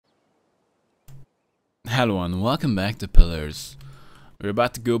Hello and welcome back to Pillars. We're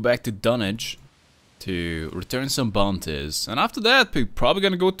about to go back to Dunnage to return some bounties, and after that we're probably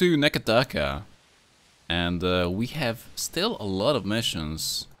gonna go to Nekataka. And we have still a lot of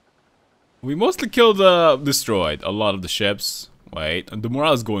missions. We mostly killed, destroyed a lot of the ships. Wait, and the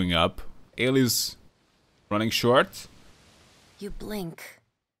morale is going up. Ailey's running short. You blink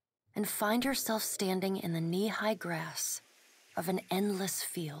and find yourself standing in the knee-high grass of an endless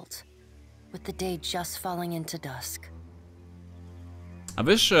field, with the day just falling into dusk. I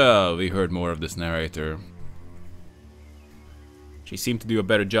wish we heard more of this narrator. She seemed to do a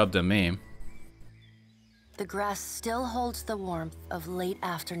better job than me. The grass still holds the warmth of late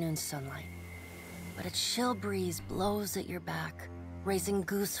afternoon sunlight, but a chill breeze blows at your back, raising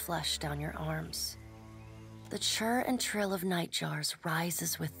goose flesh down your arms. The chirr and trill of nightjars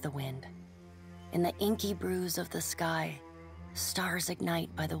rises with the wind. In the inky bruise of the sky, stars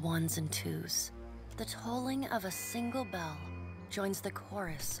ignite by the ones and twos. The tolling of a single bell joins the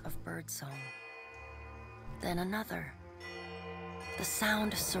chorus of birdsong. Then another. The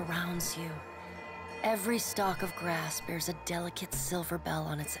sound surrounds you. Every stalk of grass bears a delicate silver bell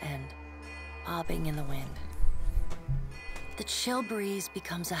on its end, bobbing in the wind. The chill breeze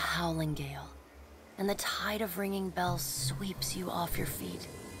becomes a howling gale, and the tide of ringing bells sweeps you off your feet.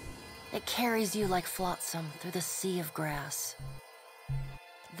 It carries you like flotsam through the sea of grass.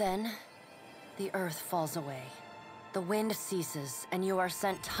 Then, the earth falls away. The wind ceases, and you are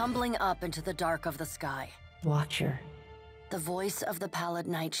sent tumbling up into the dark of the sky. Watcher. The voice of the pallid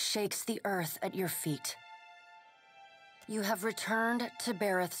night shakes the earth at your feet. You have returned to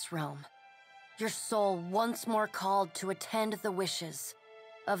Bareth's realm, your soul once more called to attend the wishes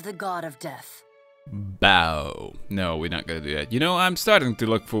of the god of death. Bow. No, we're not gonna do that. You know, I'm starting to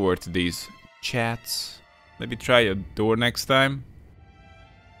look forward to these chats. Maybe try a door next time.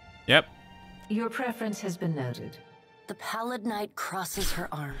 Yep. Your preference has been noted. The pallid night crosses her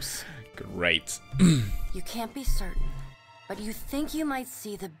arms. Great. You can't be certain, but you think you might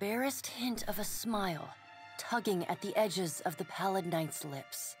see the barest hint of a smile tugging at the edges of the pallid knight's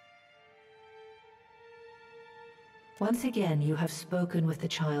lips. Once again, you have spoken with the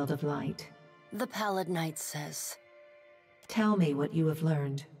Child of Light. The pallid knight says, Tell me what you have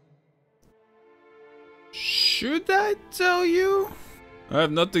learned. Should I tell you? I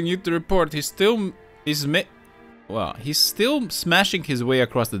have nothing new to report. He's still smashing his way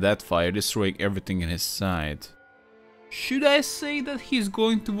across the Deadfire, destroying everything in his sight. Should I say that he's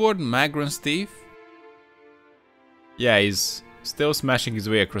going toward Magran's teeth? Yeah, he's still smashing his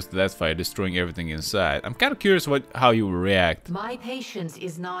way across the Deadfire, destroying everything inside. I'm kind of curious how you will react. My patience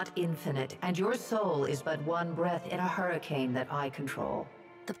is not infinite, and your soul is but one breath in a hurricane that I control.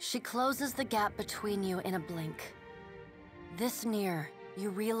 She closes the gap between you in a blink. This near, you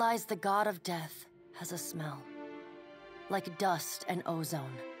realize the god of death has a smell. Like dust and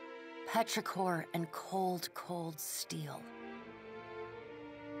ozone, petrichor and cold, cold steel.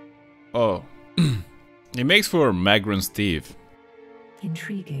 Oh. It makes for Magran's teeth.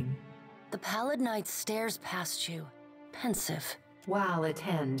 Intriguing. The pallid knight stares past you, pensive. While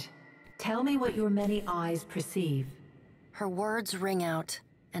attend, tell me what your many eyes perceive. Her words ring out,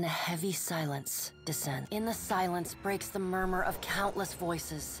 and a heavy silence descends. In the silence breaks the murmur of countless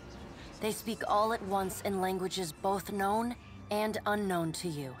voices. They speak all at once in languages both known and unknown to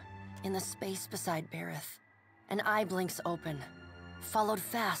you. In the space beside Bareth, an eye blinks open, followed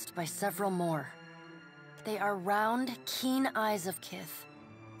fast by several more. They are round, keen eyes of kith,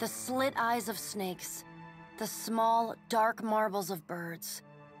 the slit eyes of snakes, the small, dark marbles of birds,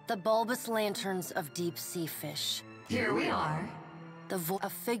 the bulbous lanterns of deep-sea fish. Here we are. A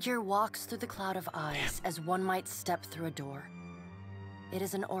figure walks through the cloud of eyes as one might step through a door. It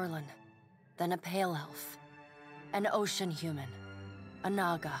is an Orlan, then a pale elf, an ocean human, a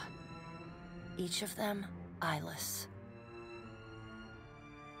Naga, each of them eyeless.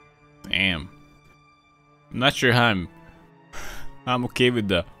 Damn. I'm not sure how I'm okay with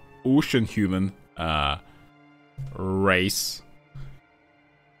the ocean human race.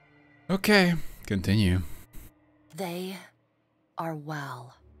 Okay, continue. They are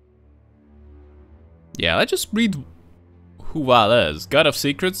Wal. Yeah, let's just read who Wal is. God of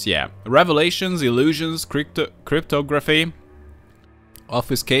Secrets, yeah. Revelations, illusions, cryptography,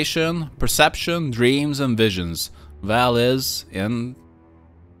 obfuscation, perception, dreams, and visions. Val is, in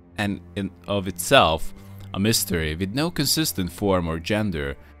of itself, a mystery with no consistent form or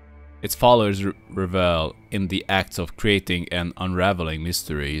gender. Its followers revel in the acts of creating and unraveling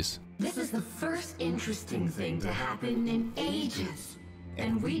mysteries. This is the first interesting thing to happen in ages,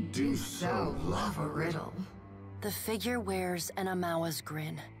 and we do so love a riddle. The figure wears an Amawa's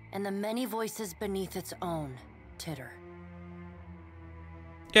grin, and the many voices beneath its own titter.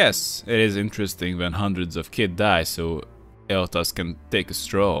 Yes, it is interesting when hundreds of kids die so Eothas can take a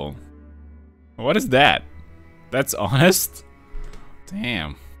stroll. What is that? That's honest?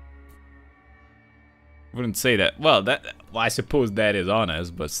 Damn. Wouldn't say that. Well, I suppose that is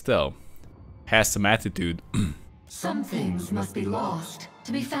honest, but still. Has some attitude. Some things must be lost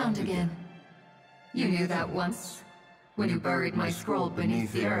to be found again. You knew that once, when you buried my scroll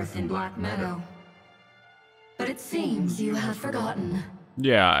beneath the earth in Black Meadow. But it seems you have forgotten.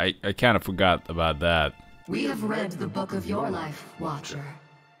 Yeah, I kind of forgot about that. We have read the book of your life, Watcher.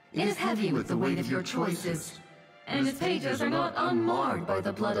 It is heavy with the weight of your choices, and its pages are not unmarred by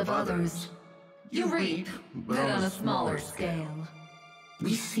the blood of others. You reap, but on a smaller scale.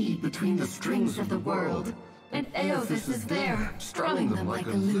 We see between the strings of the world, and Eothas is there, strumming them like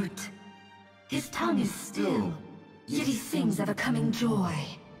a lute. His tongue is still, yet he sings of a coming joy.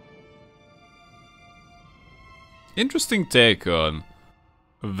 Interesting take on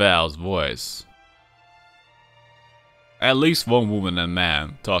Val's voice. At least one woman and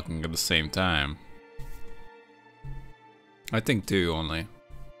man talking at the same time. I think two only.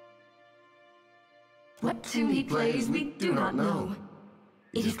 What tune he plays, we do not know.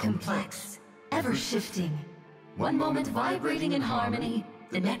 It is complex, ever shifting. One moment vibrating in harmony,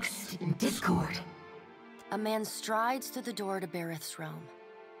 the next in discord. A man strides through the door to Berith's realm.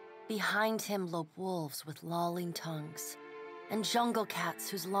 Behind him lope wolves with lolling tongues, and jungle cats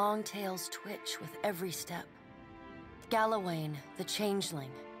whose long tails twitch with every step. Galawain, the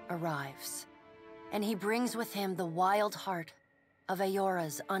changeling, arrives, and he brings with him the wild heart of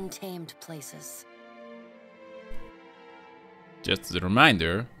Eora's untamed places. Just as a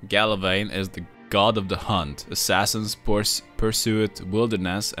reminder, Galawain is the god of the hunt. Assassins pursue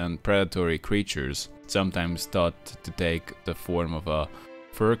wilderness and predatory creatures, sometimes thought to take the form of a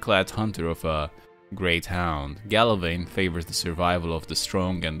fur-clad hunter of a great hound. Galawain favors the survival of the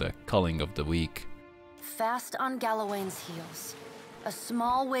strong and the culling of the weak. Fast on Galawain's heels, a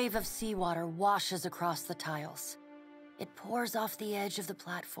small wave of seawater washes across the tiles. It pours off the edge of the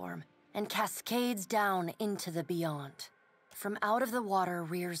platform and cascades down into the beyond. From out of the water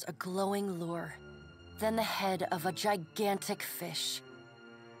rears a glowing lure, then the head of a gigantic fish.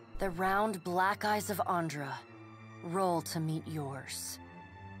 The round black eyes of Andra roll to meet yours.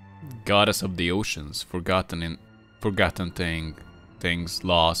 Goddess of the oceans, forgotten things,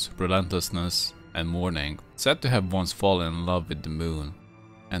 loss, relentlessness, and mourning, said to have once fallen in love with the moon,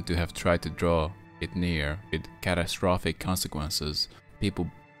 and to have tried to draw it near with catastrophic consequences. People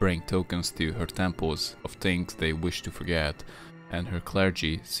bring tokens to her temples of things they wish to forget, and her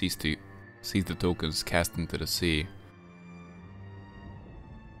clergy sees the tokens cast into the sea.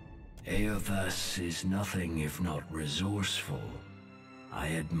 Eothas is nothing if not resourceful. I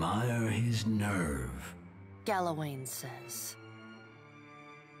admire his nerve. Galawain says.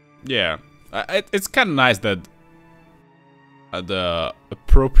 Yeah, it's kind of nice that the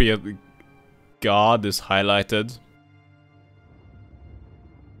appropriate god is highlighted.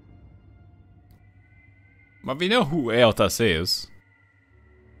 But we know who Eothas is.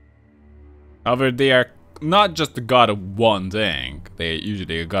 However, they are not just the god of one thing. They are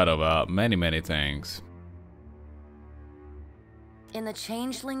usually a god of many things. In the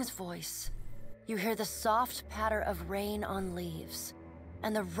changeling's voice, you hear the soft patter of rain on leaves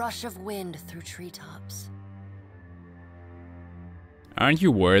and the rush of wind through treetops. Aren't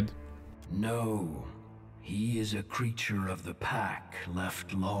you worried? No, he is a creature of the pack,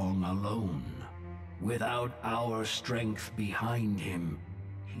 left long alone. Without our strength behind him,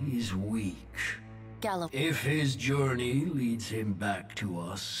 he is weak. If his journey leads him back to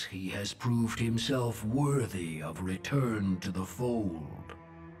us, he has proved himself worthy of return to the fold.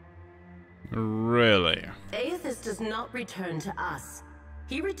 Really? Eothas does not return to us.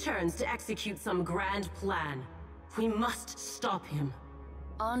 He returns to execute some grand plan. We must stop him.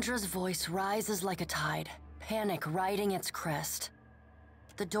 Andra's voice rises like a tide, panic riding its crest.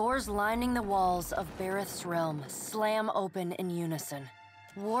 The doors lining the walls of Berith's realm slam open in unison.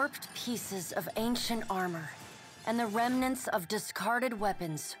 Warped pieces of ancient armor and the remnants of discarded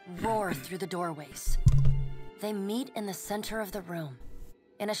weapons roar through the doorways. They meet in the center of the room,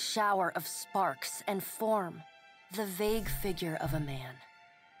 in a shower of sparks, and form the vague figure of a man.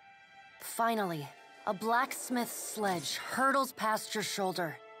 Finally, a blacksmith's sledge hurtles past your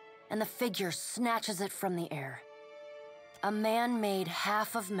shoulder, and the figure snatches it from the air. A man made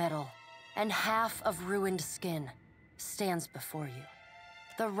half of metal and half of ruined skin stands before you.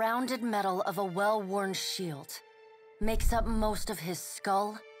 The rounded metal of a well-worn shield makes up most of his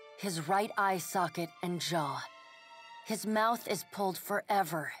skull, his right eye socket, and jaw. His mouth is pulled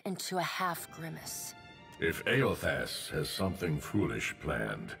forever into a half-grimace. If Eothas has something foolish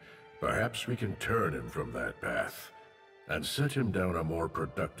planned, perhaps we can turn him from that path and set him down a more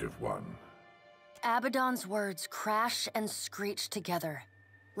productive one. Abaddon's words crash and screech together,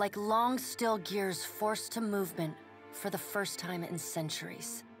 like long still gears forced to movement for the first time in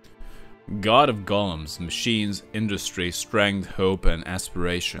centuries. God of golems, machines, industry, strength, hope, and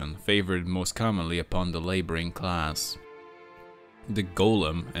aspiration, favored most commonly upon the laboring class. The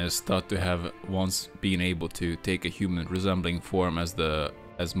golem is thought to have once been able to take a human resembling form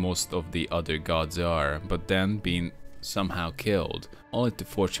as most of the other gods are, but then been somehow killed, only to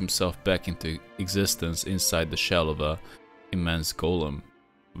forge himself back into existence inside the shell of a immense golem.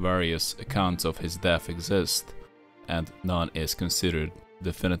 Various accounts of his death exist, and none is considered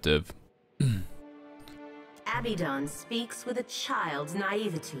definitive. Abaddon speaks with a child's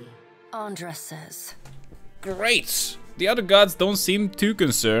naivety. Andra says. Great! The other gods don't seem too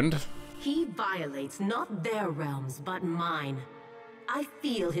concerned. He violates not their realms, but mine. I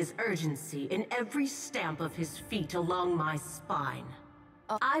feel his urgency in every stamp of his feet along my spine.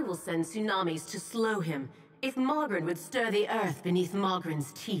 I will send tsunamis to slow him, if Mogren would stir the earth beneath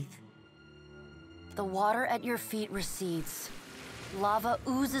Mogren's teeth. The water at your feet recedes. Lava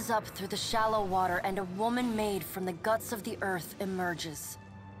oozes up through the shallow water, and a woman made from the guts of the earth emerges.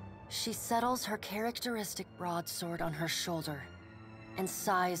 She settles her characteristic broadsword on her shoulder and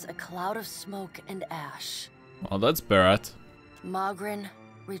sighs a cloud of smoke and ash. Well, that's Barrett. Mogren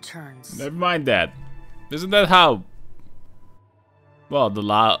returns. Never mind that. Isn't that how... Well, the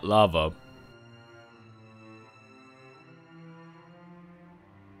lava...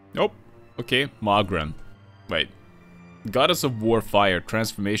 Nope. Okay, Mogren. Wait. Goddess of war, fire,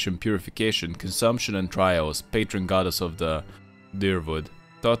 transformation, purification, consumption and trials, patron goddess of the Dirwood.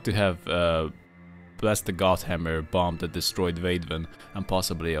 Thought to have blessed the Godhammer bomb that destroyed Vaidven and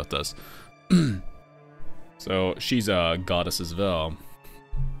possibly Eothas. So she's a goddess as well.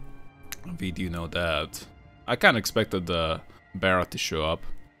 We do know that. I kinda expected the Barra to show up.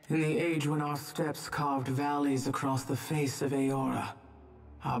 In the age when our steps carved valleys across the face of Eora,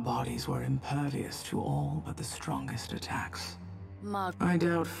 our bodies were impervious to all but the strongest attacks. I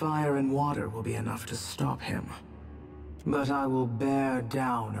doubt fire and water will be enough to stop him. But I will bear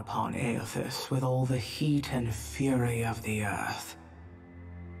down upon Eothas with all the heat and fury of the earth.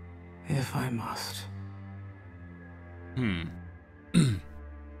 If I must. In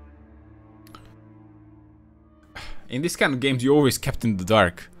this kind of games, you're always kept in the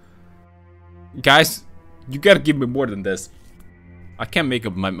dark. Guys, you gotta give me more than this. I can't make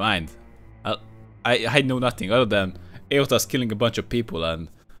up my mind. I know nothing other than Eothas killing a bunch of people, and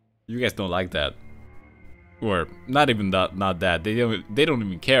you guys don't like that. Or not even that. Not that they don't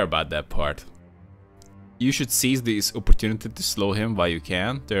even care about that part. You should seize this opportunity to slow him while you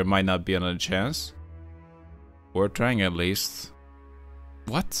can. There might not be another chance. Or trying at least.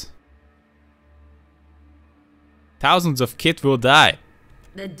 What? Thousands of kids will die.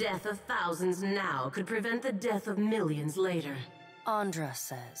 The death of thousands now could prevent the death of millions later. Andra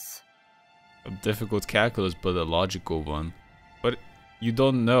says. A difficult calculus, but a logical one. But you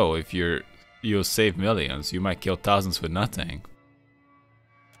don't know if you'll save millions. You might kill thousands with nothing.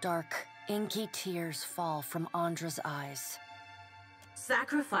 Dark, inky tears fall from Andra's eyes.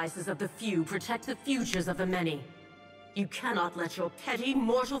 Sacrifices of the few protect the futures of the many. You cannot let your petty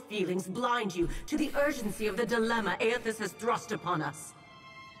mortal feelings blind you to the urgency of the dilemma Eothas has thrust upon us.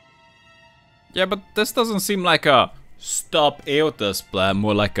 Yeah, but this doesn't seem like a stop Eothas plan,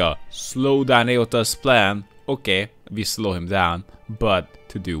 more like a slow down Eothas plan. Okay, we slow him down, but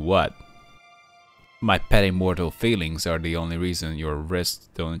to do what? My petty mortal feelings are the only reason your wrists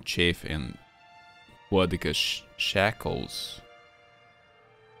don't chafe in Boudica's shackles.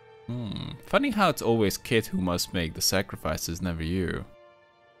 Funny how it's always Kit who must make the sacrifices, never you.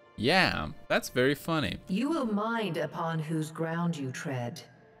 Yeah, that's very funny. You will mind upon whose ground you tread.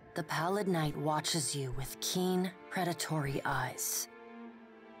 The pallid night watches you with keen, predatory eyes.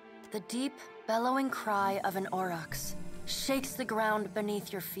 The deep, bellowing cry of an aurochs shakes the ground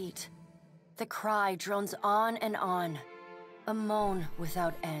beneath your feet. The cry drones on and on, a moan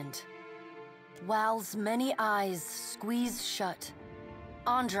without end. Wal's many eyes squeeze shut.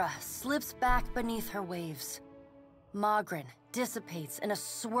 Andra slips back beneath her waves. Mogren dissipates in a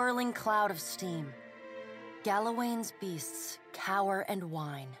swirling cloud of steam. Galawain's beasts cower and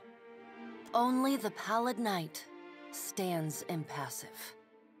whine. Only the pallid night stands impassive.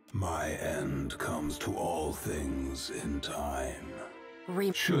 My end comes to all things in time.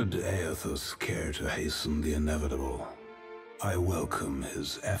 Should Eothas care to hasten the inevitable, I welcome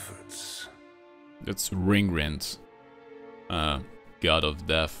his efforts. That's Ringrint. god of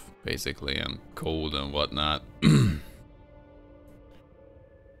death, basically, and cold and whatnot.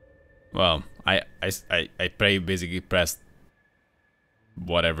 Well, I basically pressed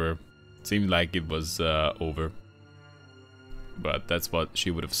whatever. Seemed like it was over. But that's what she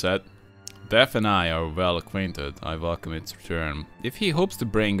would have said. Death and I are well acquainted. I welcome its return. If he hopes to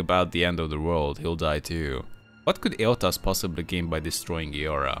bring about the end of the world, he'll die too. What could Eothas possibly gain by destroying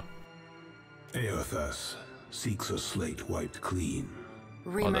Eora? Eothas seeks a slate wiped clean.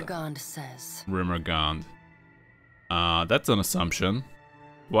 Rimergond says. Rimergond. That's an assumption.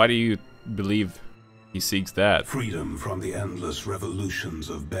 Why do you believe he seeks that? Freedom from the endless revolutions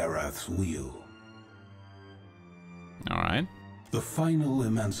of Barath's wheel. Alright. The final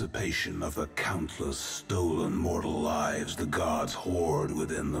emancipation of the countless stolen mortal lives the gods hoard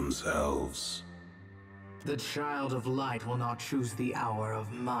within themselves. The Child of Light will not choose the hour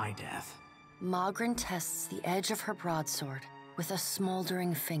of my death. Magrin tests the edge of her broadsword with a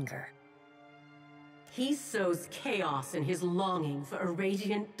smoldering finger. He sows chaos in his longing for a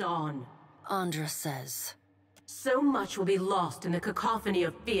radiant dawn. Andra says. So much will be lost in the cacophony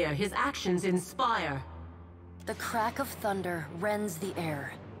of fear his actions inspire. The crack of thunder rends the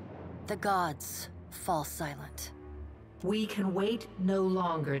air. The gods fall silent. We can wait no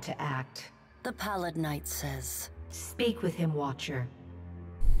longer to act. The Pallid Knight says. Speak with him, Watcher.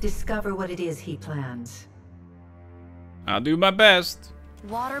 Discover what it is he plans. I'll do my best.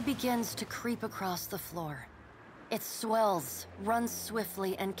 Water begins to creep across the floor. It swells, runs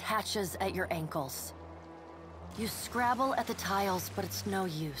swiftly, and catches at your ankles. You scrabble at the tiles, but it's no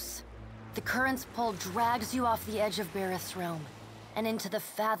use. The current's pull drags you off the edge of Barath's realm, and into the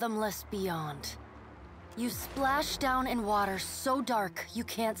fathomless beyond. You splash down in water so dark you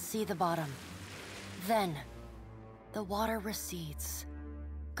can't see the bottom. Then, the water recedes,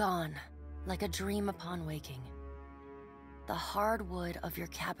 gone like a dream upon waking. The hard wood of your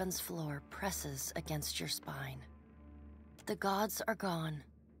cabin's floor presses against your spine. The gods are gone,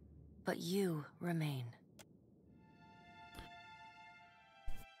 but you remain.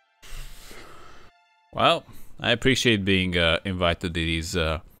 Well, I appreciate being invited to these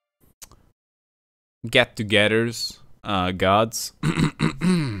get-togethers, gods.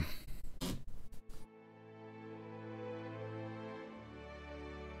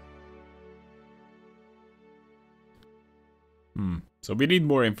 So we need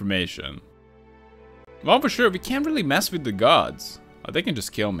more information. Well, for sure, we can't really mess with the gods. Oh, they can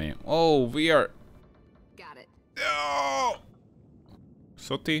just kill me. Oh, we are... Got it. Oh!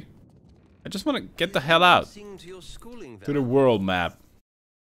 Soti? I just want to get the hell out. To the world map.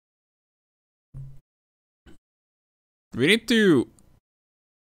 We need to...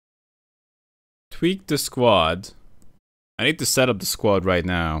 tweak the squad. I need to set up the squad right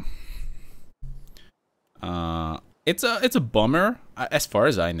now. It's a bummer, as far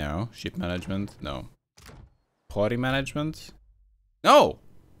as I know. Ship management, no. Party management, no.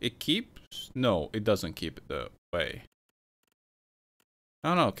 It keeps, no, it doesn't keep it the way.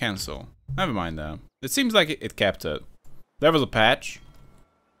 Oh no, cancel. Never mind that. It seems like it kept it. There was a patch,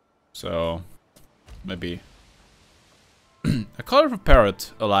 so maybe. A colorful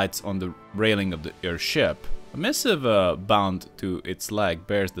parrot alights on the railing of your ship. A missive bound to its leg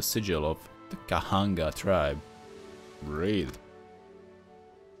bears the sigil of the Kahanga tribe. Read.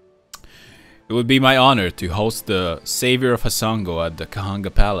 It would be my honor to host the Savior of Hasango at the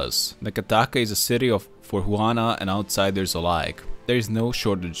Kahanga Palace. Nekataka is a city for Huana and outsiders alike. There is no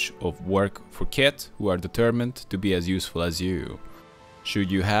shortage of work for Kit, who are determined to be as useful as you.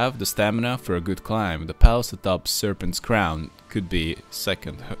 Should you have the stamina for a good climb, the palace atop Serpent's Crown could be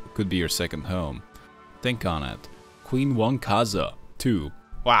your second home. Think on it. Queen One Kaza 2.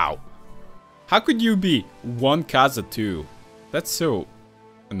 Wow. How could you be One Kaza 2? That's so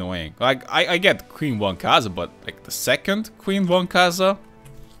annoying. Like, I get Queen One Kaza, but like the second Queen One Kaza?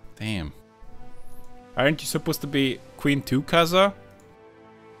 Damn. Aren't you supposed to be Queen 2 Kaza?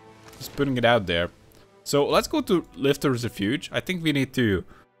 Just putting it out there. So let's go to Lifter's Refuge. I think we need to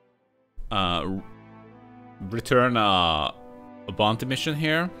return a bounty mission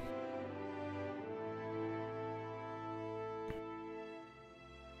here.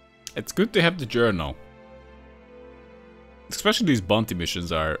 It's good to have the journal. Especially these bounty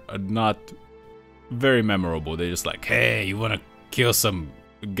missions are not very memorable. They're just like, hey, you wanna kill some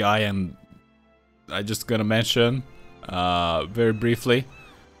guy and I just gonna mention very briefly.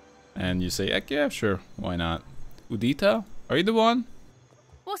 And you say, heck yeah, sure, why not? Udita, are you the one?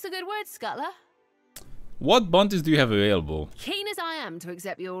 What's a good word, Scuttler? What bounties do you have available? Keen as I am to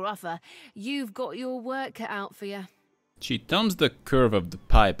accept your offer, you've got your work cut out for you. She thumbs the curve of the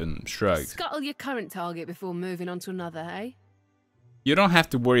pipe and shrugs. Scuttle your current target before moving on to another, eh? You don't have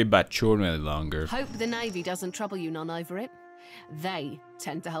to worry about children any longer. Hope the Navy doesn't trouble you none over it. They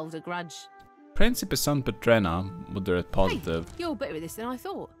tend to hold a grudge. Principe San Petrena, moderate positive. Hey, you're better at this than I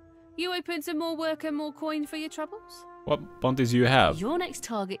thought. You open to more work and more coin for your troubles? What bounties you have? Your next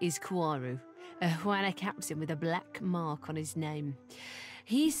target is Kuaru, a Huana captain with a black mark on his name.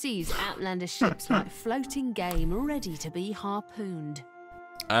 He sees outlander ships like floating game ready to be harpooned.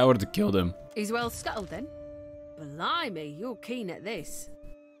 I would have killed him. He's well scuttled then. Blimey, you're keen at this.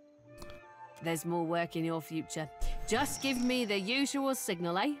 There's more work in your future. Just give me the usual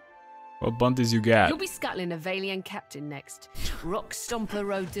signal, eh? What bounties you got? You'll be scuttling a Valian captain next. Rock Stomper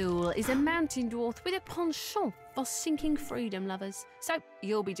Rodul is a mountain dwarf with a penchant for sinking freedom lovers. So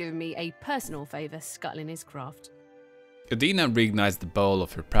you'll be doing me a personal favour scuttling his craft. Adina reignites the bowl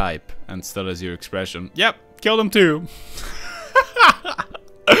of her pipe and stutters your expression. Yep, killed him too.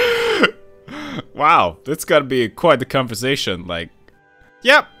 Wow, that's gotta be quite the conversation. Like,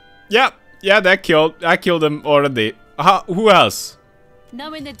 yeah, I killed him already. Who else?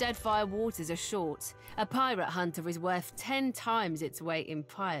 Knowing the Deadfire waters are short, a pirate hunter is worth 10 times its weight in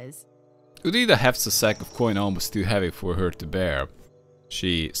pyres. Udina hefts a sack of coin almost too heavy for her to bear.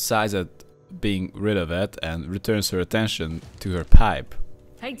 She sighs at being rid of it and returns her attention to her pipe.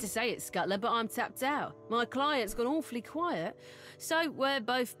 Hate to say it, Scuttler, but I'm tapped out. My client's gone awfully quiet, so we're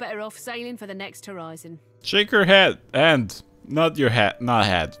both better off sailing for the next horizon. Shake her head, and not your head, not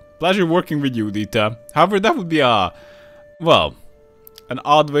head. Pleasure working with you, Udita. However, that would be well, an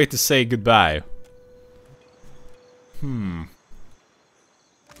odd way to say goodbye. I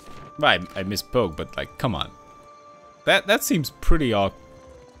misspoke, but like, come on. That seems pretty odd.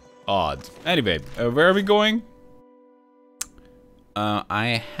 Anyway, where are we going?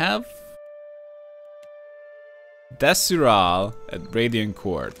 I have Desiral at Radiant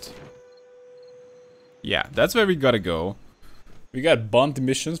Court. Yeah, that's where we gotta go. We got bounty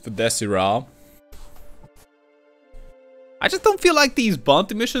missions for Desiral. I just don't feel like these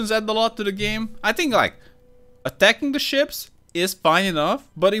bounty missions add a lot to the game. I think like attacking the ships is fine enough,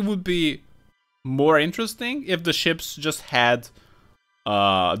 but it would be more interesting if the ships just had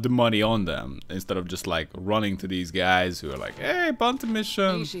the money on them instead of just like running to these guys who are like, hey, bounty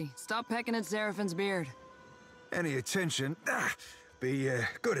mission. Ishi, stop pecking at Seraphin's beard. Any attention? Be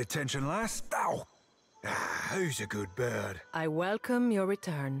good attention, lass. Ow. Who's a good bird? I welcome your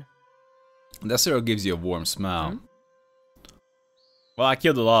return. Desiral gives you a warm smile. Well, I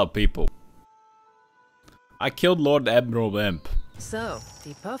killed a lot of people. I killed Lord Admiral Imp. So,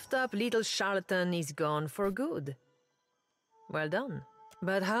 the puffed up little charlatan is gone for good. Well done.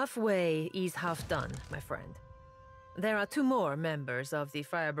 But halfway is half done, my friend. There are 2 more members of the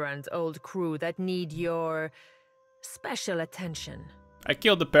Firebrand's old crew that need your special attention. I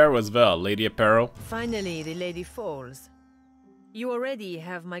killed the Aparo as well, Lady Aparo. Finally, the lady falls. You already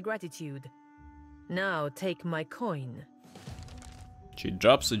have my gratitude. Now take my coin. She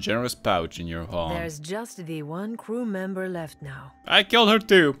drops a generous pouch in your palm. There's just the 1 crew member left now. I killed her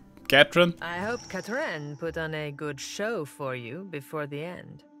too, Katrin. I hope Katrin put on a good show for you before the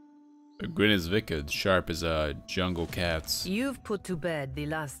end. Her grin is wicked, sharp as a jungle cat's. You've put to bed the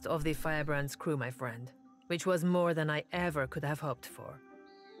last of the Firebrand's crew, my friend, which was more than I ever could have hoped for.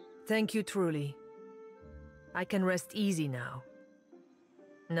 Thank you truly. I can rest easy now,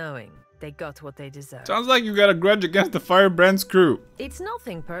 knowing they got what they deserve. Sounds like you got a grudge against the Firebrand's crew. It's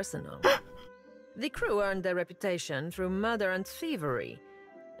nothing personal. The crew earned their reputation through murder and thievery,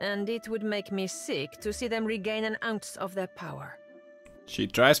 and it would make me sick to see them regain an ounce of their power. She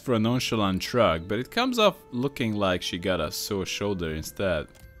tries for a nonchalant shrug, but it comes off looking like she got a sore shoulder instead.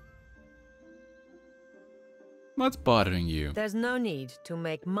 What's bothering you? There's no need to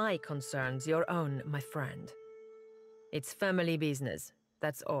make my concerns your own, my friend. It's family business,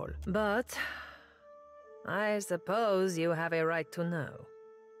 that's all. But I suppose you have a right to know.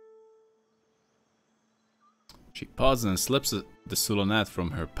 She pauses and slips the Sulanet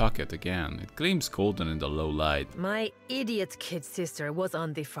from her pocket again. It gleams golden in the low light. My idiot kid sister was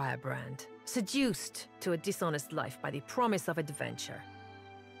on the Firebrand, seduced to a dishonest life by the promise of adventure.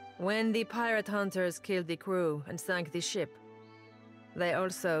 When the pirate hunters killed the crew and sank the ship, they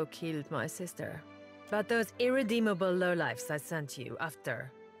also killed my sister. But those irredeemable lowlifes I sent you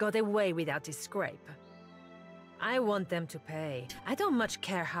after got away without a scrape. I want them to pay. I don't much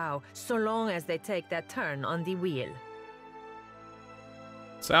care how, so long as they take that turn on the wheel.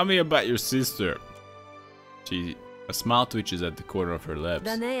 Tell me about your sister. A smile twitches at the corner of her lips.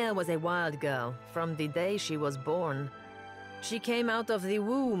 Danaea was a wild girl from the day she was born. She came out of the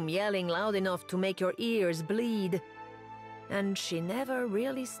womb yelling loud enough to make your ears bleed. And she never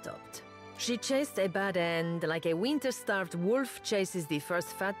really stopped. She chased a bad end like a winter-starved wolf chases the first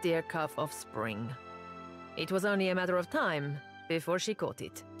fat deer calf of spring. It was only a matter of time before she caught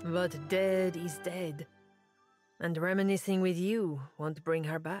it. But dead is dead. And reminiscing with you won't bring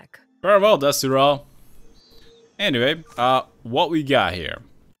her back. Very well, Desiree. Anyway, what we got here?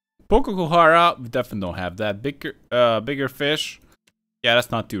 Pokokuhara, we definitely don't have that. Bigger fish. Yeah,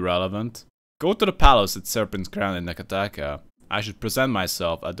 that's not too relevant. Go to the palace at Serpent's Crown in Nekataka. I should present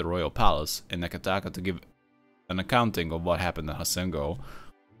myself at the royal palace in Nekataka to give an accounting of what happened at Hasengo.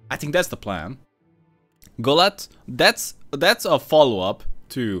 I think that's the plan. Golett, that's a follow-up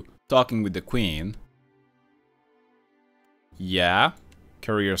to talking with the queen. Yeah.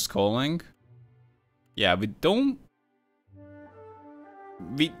 Career calling. Yeah, we don't...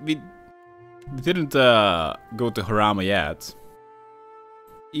 We didn't go to Harama yet.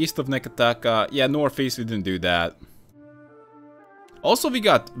 East of Nekataka. Yeah, northeast we didn't do that. Also, we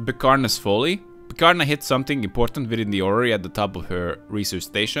got Bekarna's Folly. Bekarna hit something important within the orrery at the top of her research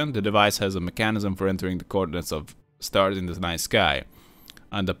station. The device has a mechanism for entering the coordinates of stars in the night sky.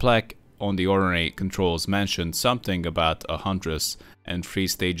 And the plaque on the orrery controls mentioned something about a huntress and 3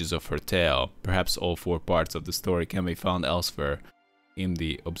 stages of her tale. Perhaps all 4 parts of the story can be found elsewhere in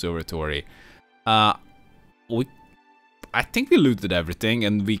the observatory. I think we looted everything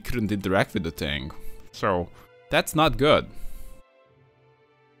and we couldn't interact with the thing. So, that's not good.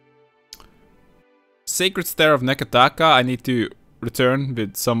 Sacred Stair of Nekataka, I need to return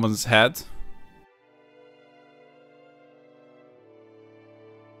with someone's head.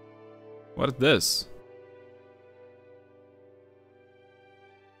 What is this?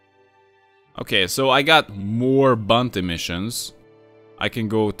 Okay, so I got more Bunty missions. I can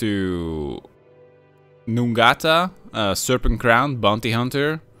go to Nungata, Serpent Crown, Bounty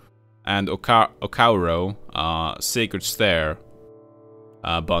Hunter, and Okauro, Sacred Stair,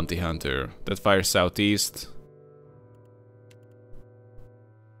 Bounty Hunter. Deadfire Southeast.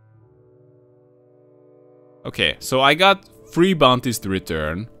 Okay, so I got 3 bounties to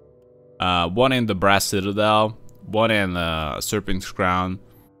return. One in the Brass Citadel, one in Serpent's Crown,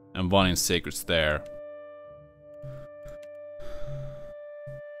 and one in Sacred Stair.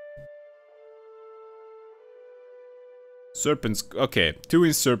 Okay, 2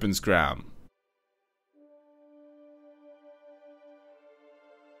 in Serpent's Crown.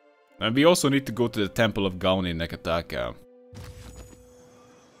 And we also need to go to the Temple of Gaon in Nekataka.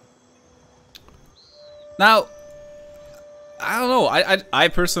 Now, I don't know. I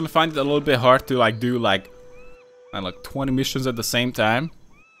personally find it a little bit hard to do like 20 missions at the same time.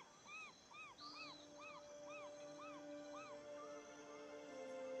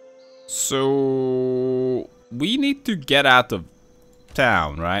 So we need to get out of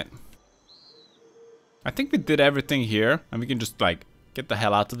town, right? I think we did everything here, and we can just get the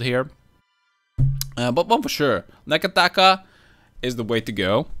hell out of here. But one for sure, Nekataka is the way to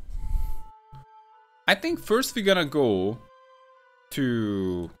go. I think first we're gonna go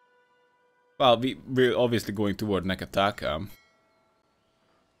to... Well, we're obviously going toward Nekataka.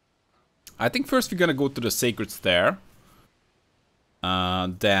 I think first we're gonna go to the Sacred Stair.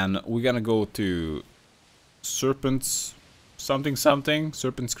 Then we're gonna go to Serpent's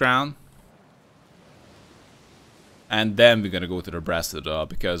Crown. And then we're gonna go to the Brass Citadel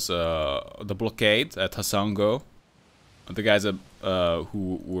because the blockade at Hasango, the guys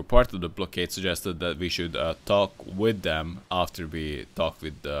who were part of the blockade suggested that we should talk with them after we talk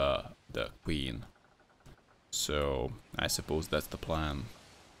with the queen. So I suppose that's the plan.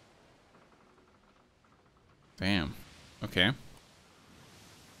 Damn. Okay.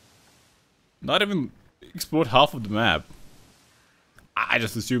 Not even explored half of the map. I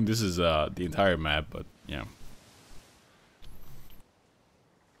just assumed this is the entire map, but yeah.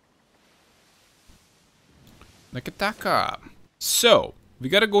 Nekataka. So, we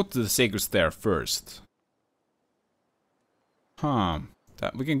gotta go to the Sacred Stair first.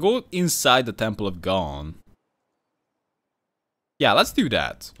 We can go inside the Temple of Gaon. Yeah, let's do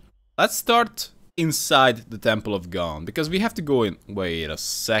that. Let's start inside the Temple of Gaon, because we have to go in... Wait a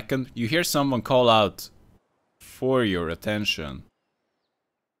second. You hear someone call out for your attention.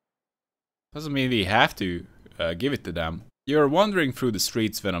 Doesn't mean we have to give it to them. You're wandering through the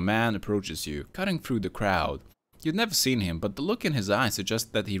streets when a man approaches you, cutting through the crowd. You've never seen him, but the look in his eyes suggests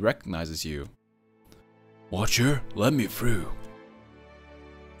that he recognizes you. Watcher, let me through.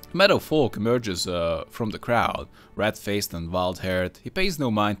 Meadow Folk emerges from the crowd, red-faced and wild-haired. He pays no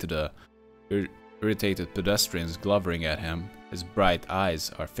mind to the irritated pedestrians glowering at him. His bright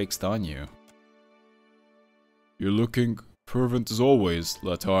eyes are fixed on you. You're looking fervent as always,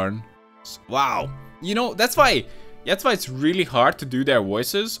 Latarn. Wow. You know, that's why That's why it's really hard to do their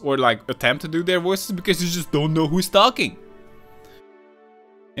voices, or like attempt to do their voices, because you just don't know who's talking.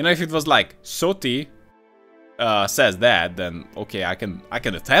 You know, if it was like Soti says that, then okay, I can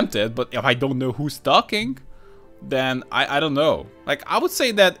attempt it. But if I don't know who's talking, then I don't know. Like, I would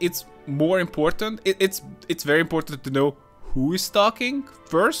say that it's more important. It's very important to know who is talking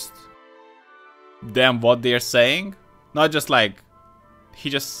first, than what they're saying. Not just like he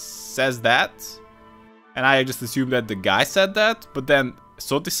just says that, and I just assume that the guy said that, but then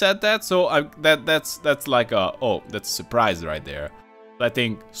Soti said that, so that's like a, oh, that's a surprise right there. I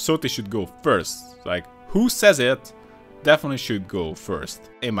think Soti should go first. Like, who says it definitely should go first,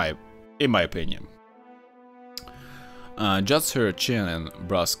 in my opinion. Juts her chin in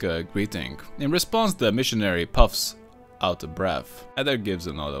brusque greeting. In response, the missionary puffs out a breath. Heather gives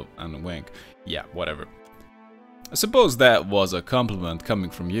a nod and a wink. Yeah, whatever. I suppose that was a compliment coming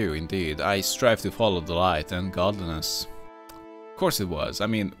from you, indeed. I strive to follow the light and godliness. Of course it was. I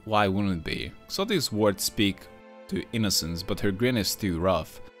mean, why wouldn't it be? Soti's words speak to innocence, but her grin is too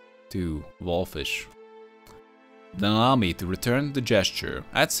rough, too wolfish. Then allow me to return the gesture.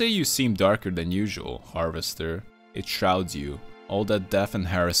 I'd say you seem darker than usual, Harvester. It shrouds you. All that death and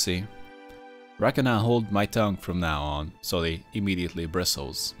heresy. Reckon I'll hold my tongue from now on. Soti immediately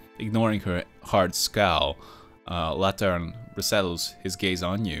bristles. Ignoring her hard scowl, Latern resettles his gaze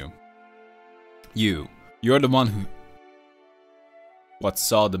on you. You're the one who... what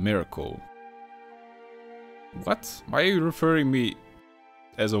saw the miracle. What? Why are you referring me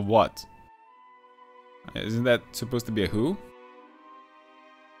as a what? Isn't that supposed to be a who?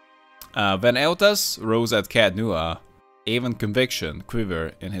 When Eotas rose at Cad Nua, even conviction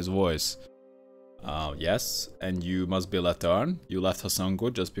quiver in his voice. Yes, and you must be Latern. You left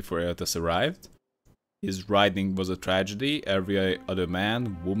Hassango just before Eotas arrived. His riding was a tragedy. Every other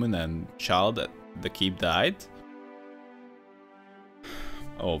man, woman, and child at the keep died.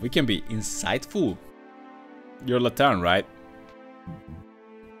 Oh, we can be insightful. You're Latern, right?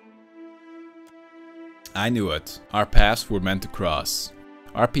 I knew it. Our paths were meant to cross.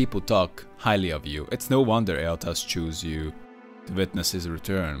 Our people talk highly of you. It's no wonder Eotas chose you to witness his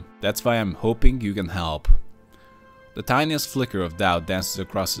return. That's why I'm hoping you can help. The tiniest flicker of doubt dances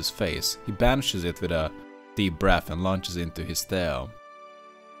across his face. He banishes it with a deep breath and launches into his tale.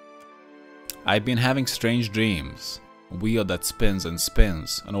 I've been having strange dreams. A wheel that spins and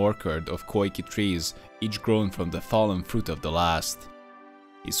spins, an orchard of koiki trees, each grown from the fallen fruit of the last.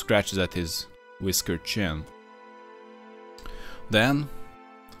 He scratches at his whiskered chin. Then,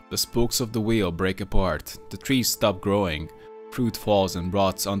 the spokes of the wheel break apart, the trees stop growing, fruit falls and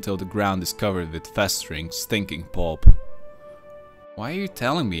rots until the ground is covered with festering, stinking pulp. Why are you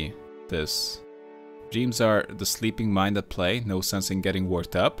telling me this? Dreams are the sleeping mind at play, no sense in getting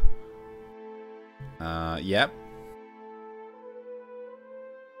worked up? Yep.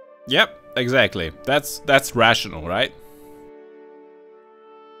 Yep, exactly. That's rational, right?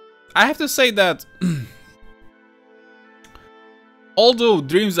 I have to say that although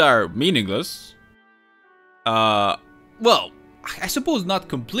dreams are meaningless, well, I suppose not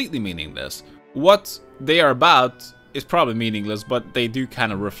completely meaningless. What they are about is probably meaningless, but they do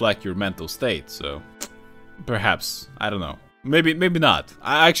kind of reflect your mental state, so perhaps, I don't know. Maybe not.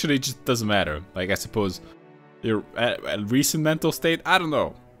 Actually, it just doesn't matter. Like, I suppose your recent mental state, I don't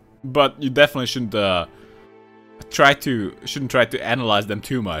know. But you definitely shouldn't try to analyze them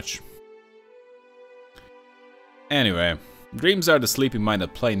too much. Anyway, dreams are the sleeping mind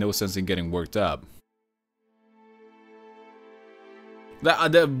at play, no sense in getting worked up.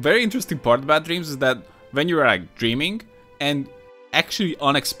 The very interesting part about dreams is that when you're like dreaming and actually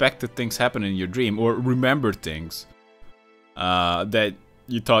unexpected things happen in your dream, or remember things that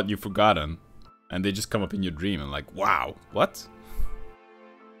you thought you'd forgotten, and they just come up in your dream and like, wow, what?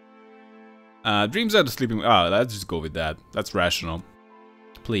 Dreams are the sleeping... oh, let's just go with that. That's rational.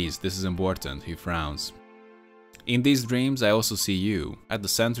 Please, this is important, he frowns. In these dreams, I also see you, at the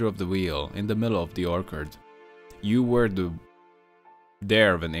center of the wheel, in the middle of the orchard. You were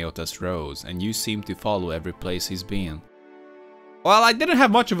there when Eotas rose, and you seem to follow every place he's been. Well, I didn't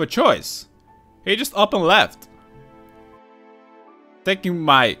have much of a choice. He just up and left, taking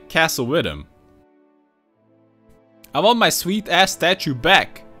my castle with him. I want my sweet-ass statue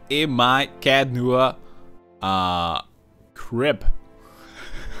back in my Cad Nua crib.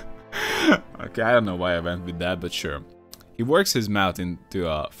 Okay, I don't know why I went with that, but sure. He works his mouth into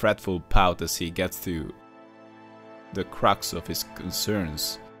a fretful pout as he gets to the crux of his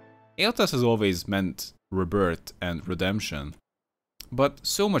concerns. Eotas has always meant rebirth and redemption, but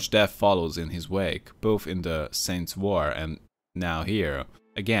so much death follows in his wake, both in the Saints' War and now here.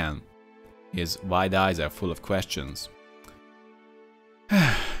 Again, His wide eyes are full of questions.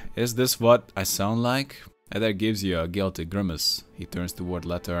 Is this what I sound like? Eder gives you a guilty grimace. He turns toward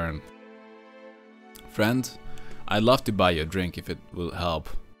Laterne. Friend, I'd love to buy you a drink if it will help.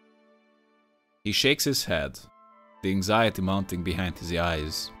 He shakes his head, the anxiety mounting behind his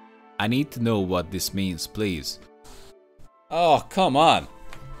eyes. I need to know what this means, please. Oh, come on.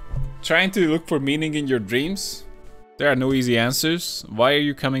 Trying to look for meaning in your dreams? There are no easy answers. Why are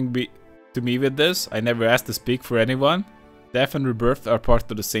you coming to me with this? I never asked to speak for anyone. Death and rebirth are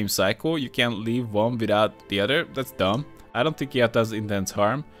part of the same cycle. You can't leave one without the other. That's dumb. I don't think he does intense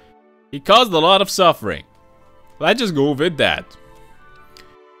harm. He caused a lot of suffering. Let's just go with that.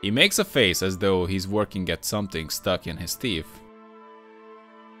 He makes a face as though he's working at something stuck in his teeth.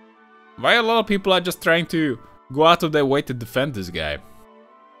 Why a lot of people are just trying to go out of their way to defend this guy?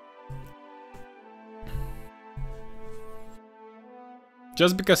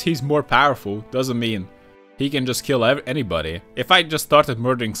 Just because he's more powerful doesn't mean he can just kill anybody. If I just started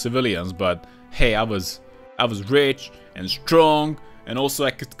murdering civilians, but hey, I was rich and strong, and also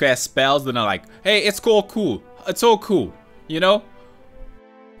I could cast spells, then I'm like, hey, it's all cool. It's all cool, you know?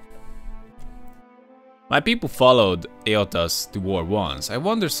 My people followed Eotas to war once. I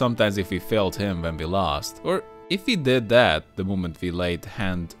wonder sometimes if we failed him when we lost, or if he did that the moment we laid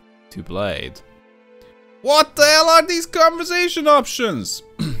hand to blade. What the hell are these conversation options?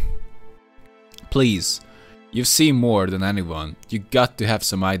 Please, you've seen more than anyone. You got to have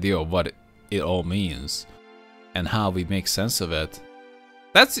some idea of what it all means and how we make sense of it.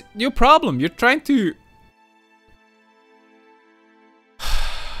 That's your problem. You're trying to...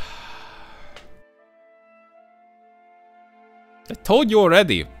 I told you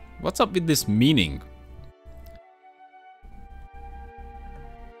already. What's up with this meaning?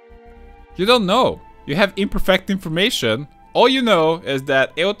 You don't know. You have imperfect information. All you know is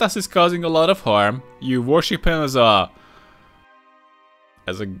that Eotas is causing a lot of harm. You worship him as a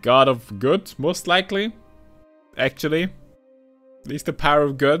god of good, most likely. Actually. At least the power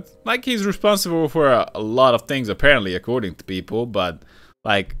of good. Like, he's responsible for a lot of things, apparently, according to people. But,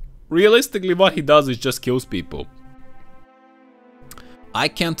 like, realistically, what he does is just kills people. I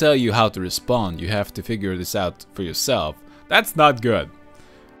can't tell you how to respond. You have to figure this out for yourself. That's not good.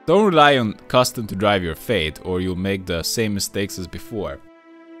 Don't rely on custom to drive your fate, or you'll make the same mistakes as before.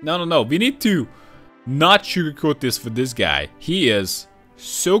 No. We need to not sugarcoat this for this guy. He is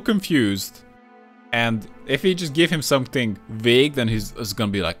so confused. And if we just give him something vague, then he's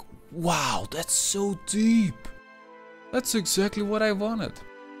gonna be like, wow, that's so deep. That's exactly what I wanted.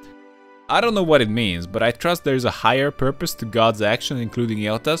 I don't know what it means, but I trust there's a higher purpose to God's action, including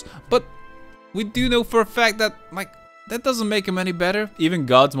Eotas. But we do know for a fact that, like, that doesn't make him any better. Even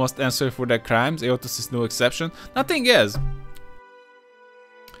gods must answer for their crimes. Eotas is no exception. The thing is,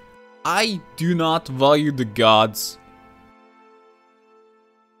 I do not value the gods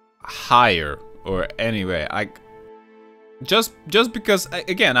higher or anyway. Just because,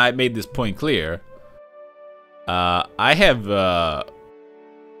 again, I made this point clear. I have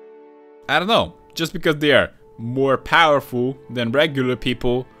I don't know, just because they are more powerful than regular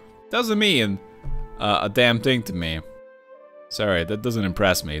people doesn't mean a damn thing to me. Sorry, that doesn't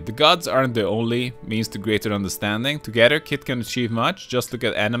impress me. The gods aren't the only means to greater understanding. Together, Kit can achieve much. Just look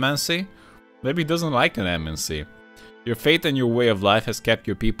at animancy. Maybe he doesn't like animancy. Your faith and your way of life has kept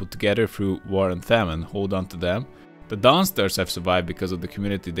your people together through war and famine. Hold on to them. The Dawnstars have survived because of the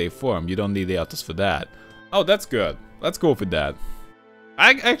community they formed. You don't need Eotas for that. Oh, that's good. Let's go with that.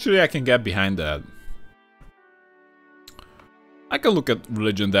 I can get behind that. I can look at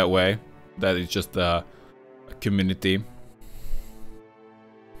religion that way. That it's just a community.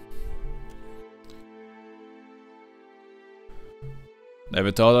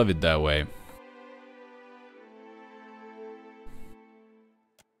 Never thought of it that way.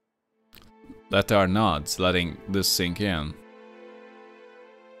 That are nods, letting this sink in.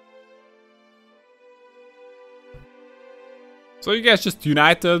 So you guys just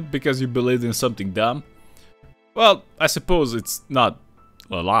united because you believed in something dumb? Well, I suppose it's not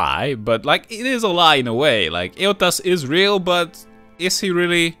a lie, but like it is a lie in a way. Like Eotas is real, but is he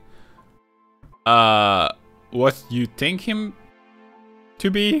really what you think him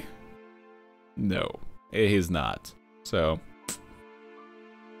to be? No, he's not. So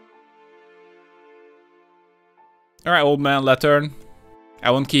alright, old man Laterne.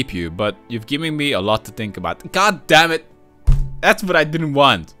 I won't keep you, but you've given me a lot to think about. God damn it! That's what I didn't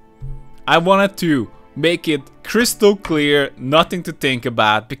want. I wanted to make it crystal clear, nothing to think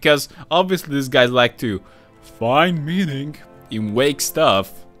about, because obviously these guys like to find meaning in vague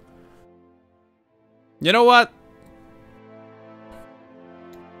stuff. You know what?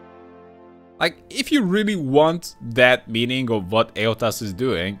 Like, if you really want that meaning of what Eotas is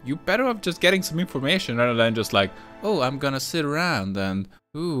doing, you better off just getting some information rather than just like, oh, I'm gonna sit around and,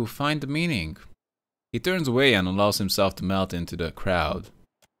 ooh, find the meaning. He turns away and allows himself to melt into the crowd.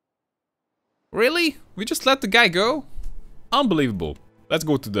 Really? We just let the guy go? Unbelievable. Let's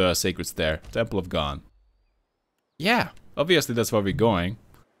go to the Sacred Stair, Temple of Gone. Yeah, obviously that's where we're going.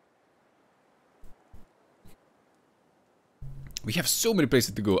 We have so many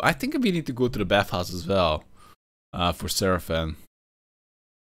places to go. I think we need to go to the bathhouse as well. For Seraphin.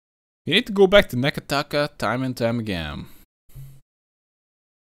 We need to go back to Nekataka time and time again.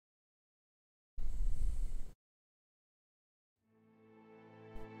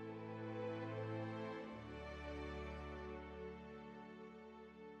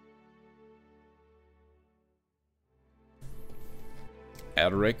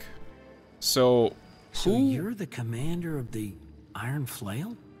 Elric. So you're the commander of the Iron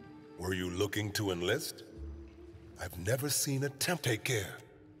Flail? Were you looking to enlist? I've never seen a temp. Take care.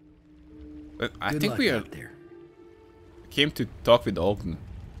 I think we came to talk with Ogden.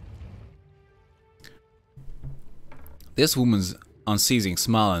 This woman's unceasing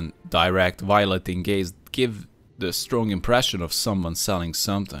smile and direct, violating gaze give the strong impression of someone selling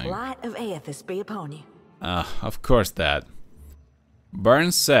something. Light of Aethys be upon you. Of course that.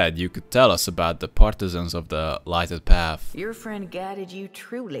 Burns said you could tell us about the partisans of the lighted path. Your friend guided you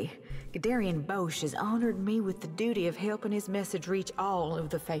truly. Gadarian Bosch has honored me with the duty of helping his message reach all of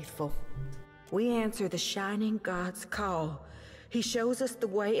the faithful. We answer the Shining God's call. He shows us the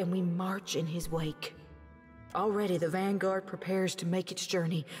way and we march in his wake. Already the Vanguard prepares to make its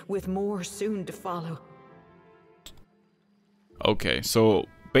journey, with more soon to follow. Okay, so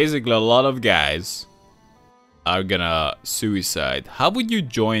basically a lot of guys are gonna suicide. How would you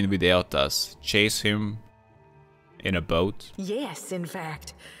join with Eotas? Chase him in a boat? Yes, in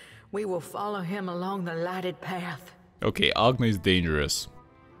fact. We will follow him along the lighted path. Okay, Agna is dangerous.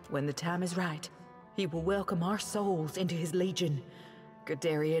 When the time is right, he will welcome our souls into his legion.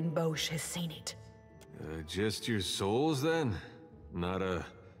 Gadarian Bosch has seen it. Just your souls then? Not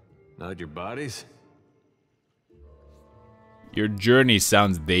your bodies? Your journey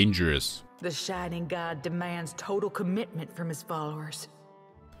sounds dangerous. The Shining God demands total commitment from his followers.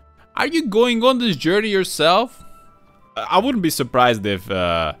 Are you going on this journey yourself? I wouldn't be surprised if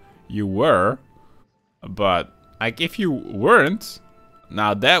you were, but like if you weren't,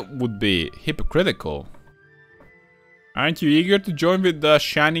 now that would be hypocritical. Aren't you eager to join with the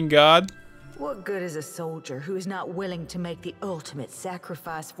Shining God? What good is a soldier who is not willing to make the ultimate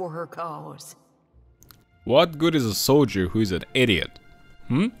sacrifice for her cause? What good is a soldier who is an idiot?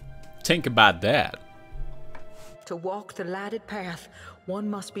 Think about that. To walk the lighted path, one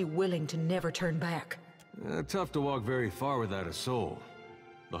must be willing to never turn back. Tough to walk very far without a soul.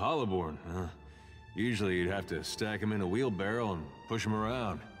 The Hollowborn, huh? Usually you'd have to stack him in a wheelbarrow and push him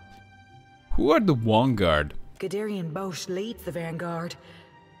around. Who are the Vanguard? Gadarian Bosch leads the Vanguard.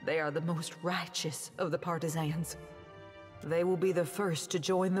 They are the most righteous of the partisans. They will be the first to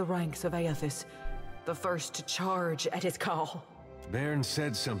join the ranks of Aethys, the first to charge at his call. Baron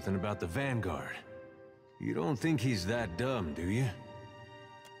said something about the Vanguard. You don't think he's that dumb, do you?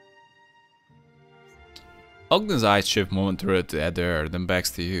 Ogden's eyes shift momentarily to Adair, then back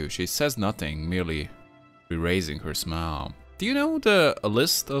to you. She says nothing, merely erasing her smile. Do you know a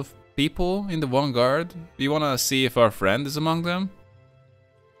list of people in the Vanguard? Do you want to see if our friend is among them?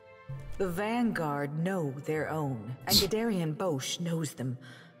 The Vanguard know their own, and Gadarian Bosch knows them.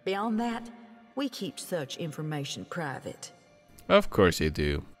 Beyond that, we keep such information private. Of course you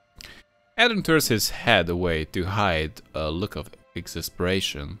do. Adam turns his head away to hide a look of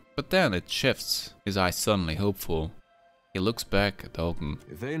exasperation, but then it shifts, his eyes suddenly hopeful. He looks back at Ogden.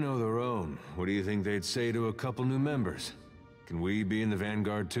 If they know their own, what do you think they'd say to a couple new members? Can we be in the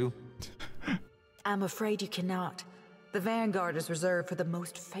Vanguard too? I'm afraid you cannot. The Vanguard is reserved for the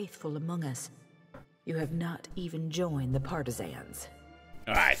most faithful among us. You have not even joined the partisans.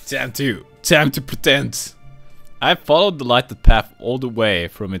 Alright, time to pretend. I followed the lighted path all the way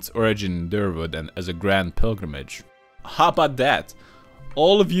from its origin in Durwood and as a grand pilgrimage. How about that?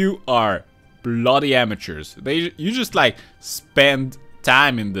 All of you are bloody amateurs. You just like spend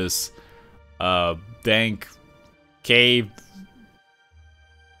time in this dank cave.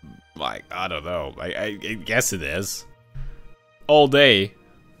 Like, I don't know. I guess it is. All day.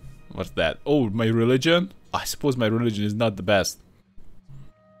 What's that? Oh, my religion? I suppose my religion is not the best.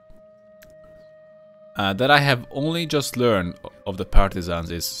 That I have only just learned of the partisans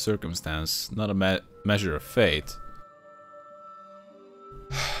is circumstance, not a measure of fate.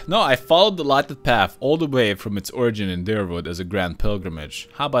 No, I followed the lighted path all the way from its origin in Deerwood as a grand pilgrimage.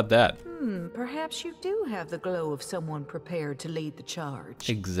 How about that? Perhaps you do have the glow of someone prepared to lead the charge.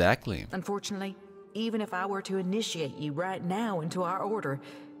 Exactly. Unfortunately, even if I were to initiate you right now into our order,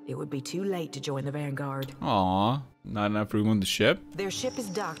 it would be too late to join the Vanguard. Aww, not enough room on the ship? Their ship is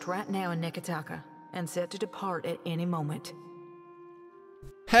docked right now in Nekataka and set to depart at any moment.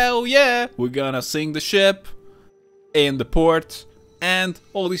 Hell yeah! We're gonna sink the ship in the port, and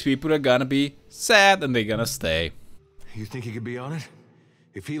all these people are gonna be sad and they're gonna stay. You think he could be on it?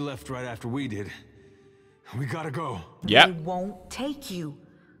 If he left right after we did, we gotta go. Yep. They won't take you,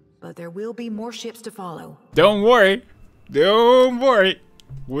 but there will be more ships to follow. Don't worry. Don't worry.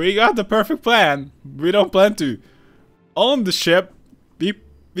 We got the perfect plan. We don't plan to own the ship.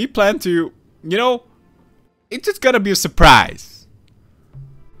 We plan to, you know, it's just gonna be a surprise.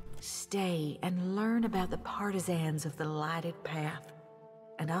 Stay and learn about the partisans of the lighted path,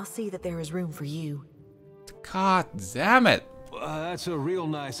 and I'll see that there is room for you. God damn it. That's a real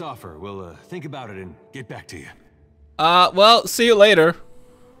nice offer. We'll think about it and get back to you. Well, see you later.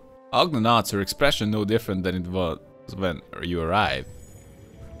 Ogden nods, her expression no different than it was when you arrived.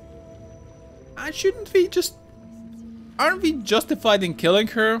 Aren't we justified in killing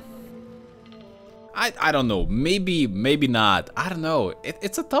her? I don't know. Maybe not. I don't know.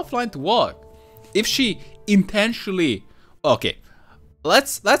 It's a tough line to walk. If she intentionally, okay,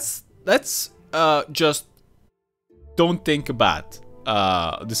 let's just don't think about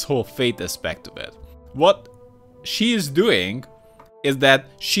this whole fate aspect of it. What she is doing is that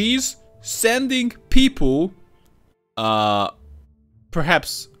she's sending people,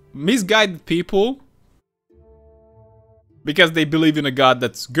 perhaps misguided people, because they believe in a god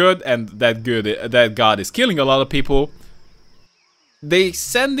that's good, and that god is killing a lot of people. They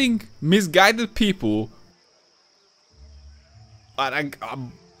sending misguided people,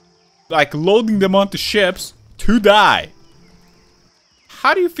 like loading them onto ships to die.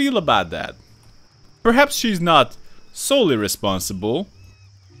 How do you feel about that? Perhaps she's not solely responsible,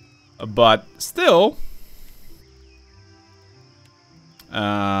 but still.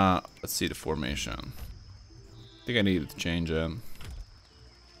 Let's see the formation. I think I needed to change it.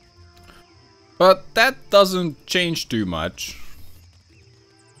 But that doesn't change too much.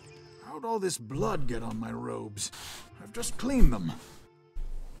 How'd all this blood get on my robes? I've just cleaned them.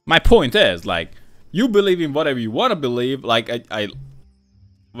 My point is, like, you believe in whatever you want to believe. Like, I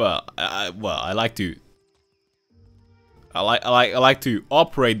like to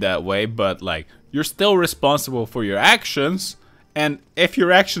operate that way, but like, you're still responsible for your actions. And if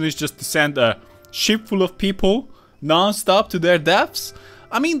your action is just to send a ship full of people non-stop to their deaths,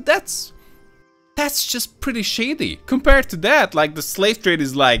 I mean, that's just pretty shady. Compared to that, like, the slave trade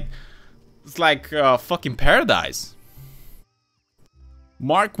is like, it's like fucking paradise.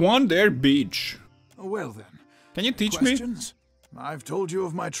 Mark 1 their beach. Well then. Can you teach Questions? Me? I've told you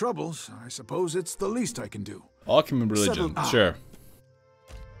of my troubles. I suppose it's the least I can do. Alchemy religion, sure.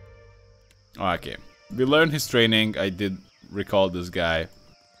 Okay. We learned his training. I did recall this guy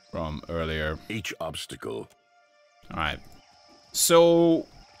from earlier. Each obstacle. Alright. So,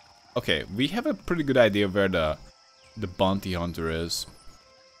 okay, we have a pretty good idea of where the bounty hunter is.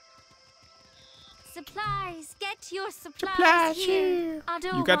 Supplies! Get your supplies here!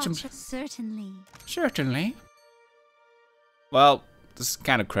 You got some? Certainly. Certainly. Well, this is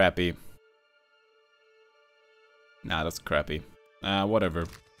kind of crappy. Nah, that's crappy. Whatever.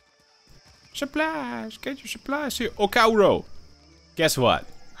 Supplies! Get your supplies here. Okauro! Guess what?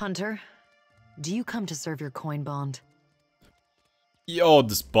 Hunter, do you come to serve your coin bond? Yo,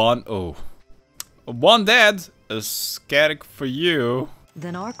 this bond. Oh. One dead. A scatic for you.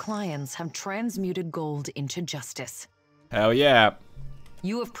 Then our clients have transmuted gold into justice. Hell yeah.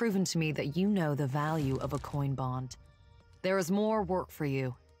 You have proven to me that you know the value of a coin bond. There is more work for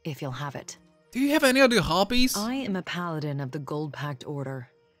you, if you'll have it. Do you have any other hobbies? I am a paladin of the Gold Pact Order.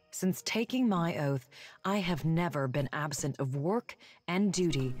 Since taking my oath, I have never been absent of work and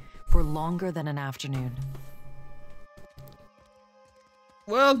duty for longer than an afternoon.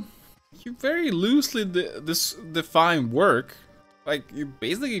 Well, you very loosely define work. Like, you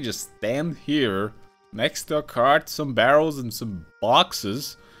basically just stand here next to a cart, some barrels and some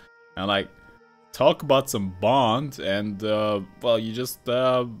boxes, and like talk about some bond, and well, you just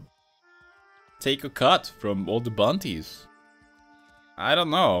take a cut from all the bounties. I don't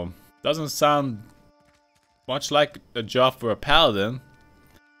know. Doesn't sound much like a job for a paladin.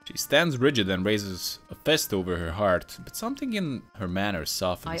 She stands rigid and raises a fist over her heart, but something in her manner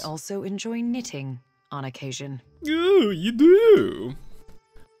softens. I also enjoy knitting on occasion. Oh, you do?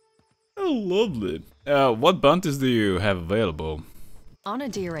 Oh, lovely. What bounties do you have available?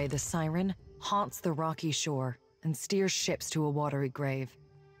 Anadire the Siren haunts the rocky shore and steers ships to a watery grave.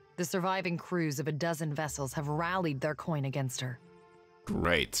 The surviving crews of a dozen vessels have rallied their coin against her.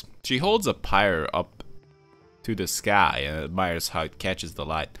 Great. She holds a pyre up to the sky and admires how it catches the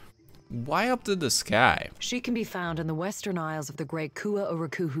light. Why up to the sky? She can be found in the western isles of the great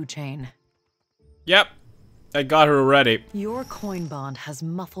Kua-Urakuhu chain. Yep, I got her already. Your coin bond has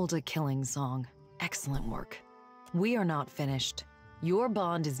muffled a killing song. Excellent work. We are not finished. Your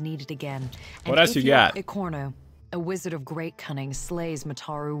bond is needed again. What else you got? Ikorno, a wizard of great cunning, slays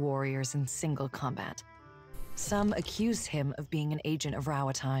Mataru warriors in single combat. Some accuse him of being an agent of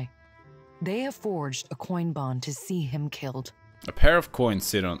Rawatai. They have forged a coin bond to see him killed. A pair of coins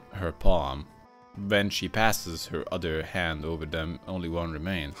sit on her palm. When she passes her other hand over them, only one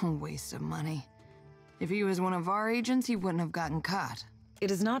remains. A waste of money. If he was one of our agents, he wouldn't have gotten caught.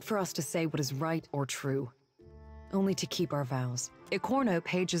 It is not for us to say what is right or true, only to keep our vows. Ikorno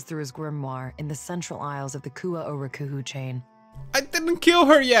pages through his grimoire in the central isles of the Kua-Urakuhu chain. I didn't kill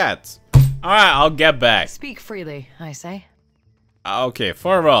her yet! Alright, I'll get back. Speak freely, I say. Okay,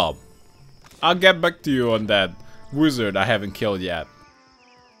 farewell. I'll get back to you on that wizard I haven't killed yet.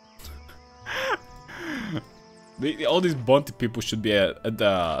 All these bounty people should be at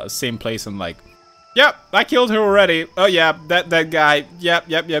the same place and like, yep, I killed her already. Oh yeah, that guy.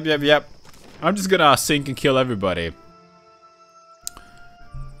 Yep. I'm just gonna sink and kill everybody.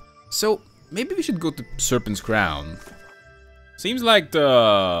 So maybe we should go to Serpent's Crown. Seems like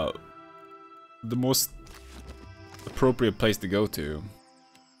the most appropriate place to go to.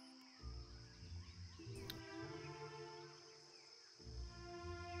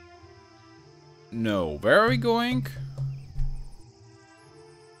 No, where are we going?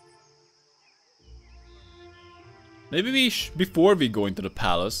 Maybe before we go into the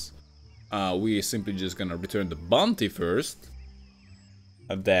palace, we simply just gonna return the bounty first,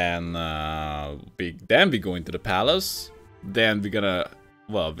 and then we go into the palace. Then we're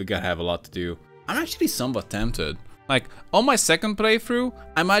gonna have a lot to do. I'm actually somewhat tempted. Like on my second playthrough,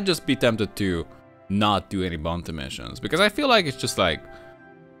 I might just be tempted to not do any bounty missions because I feel like it's just like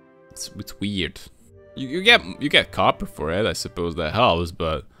it's weird. You get copper for it, I suppose that helps,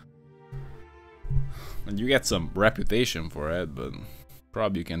 but and you get some reputation for it, but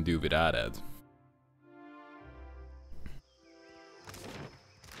probably you can do without it.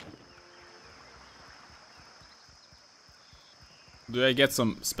 Do I get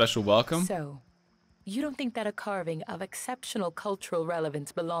some special welcome? So, you don't think that a carving of exceptional cultural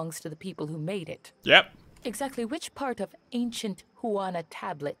relevance belongs to the people who made it? Yep. Exactly which part of ancient Huana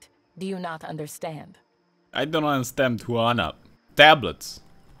tablet do you not understand? I don't understand Huana. Tablets.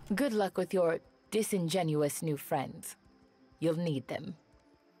 Good luck with your disingenuous new friends. You'll need them.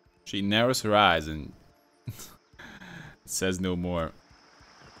 She narrows her eyes and says no more.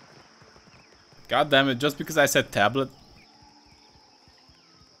 God damn it, just because I said tablet.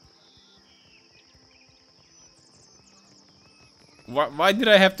 Why did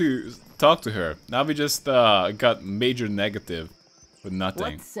I have to talk to her? Now we just got major negative with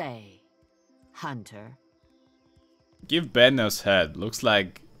nothing. What say, Hunter? Give Benno's head. Looks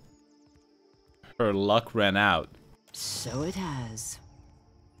like her luck ran out. So it has.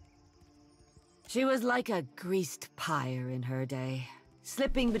 She was like a greased pyre in her day,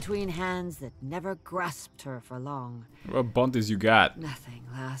 slipping between hands that never grasped her for long. What bounties you got? Nothing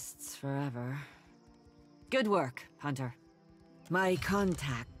lasts forever. Good work, Hunter. My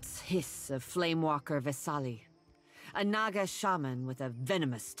contacts hiss of Flamewalker Vesali, a Naga shaman with a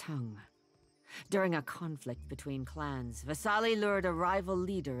venomous tongue. During a conflict between clans, Vesali lured a rival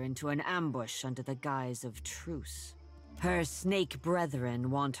leader into an ambush under the guise of truce. Her snake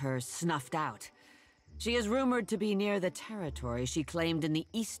brethren want her snuffed out. She is rumored to be near the territory she claimed in the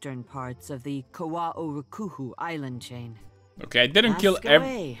eastern parts of the Kua-Urakuhu island chain. Okay, I didn't Ask kill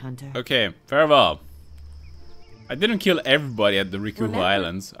away, Hunter. Okay, farewell. I didn't kill everybody at the Rikuhu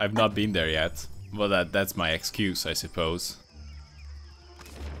Islands. I've not been there yet. Well, that's my excuse, I suppose.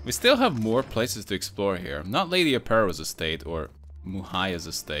 We still have more places to explore here. Not Lady Apera's estate or Muhaya's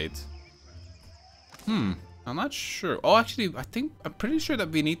estate. I'm not sure. Oh, actually, I'm pretty sure that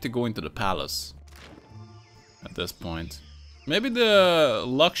we need to go into the palace at this point. Maybe the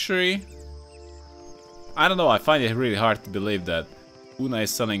luxury. I don't know. I find it really hard to believe that Una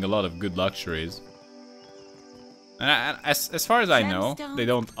is selling a lot of good luxuries. And as far as I know, they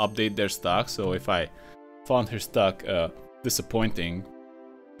don't update their stock, so if I found her stock disappointing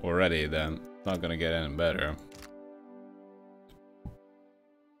already, then it's not gonna get any better.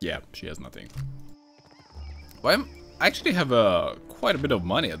 Yeah, she has nothing. Well, I actually have quite a bit of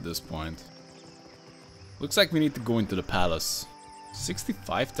money at this point. Looks like we need to go into the palace.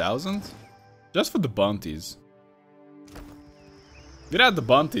 65,000? Just for the bounties. Without the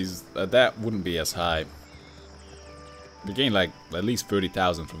bounties, that wouldn't be as high. We gain like at least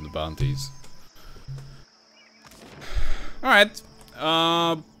 30,000 from the bounties. Alright.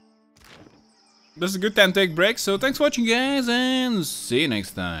 This is a good time to take a break, so thanks for watching guys, and see you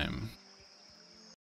next time.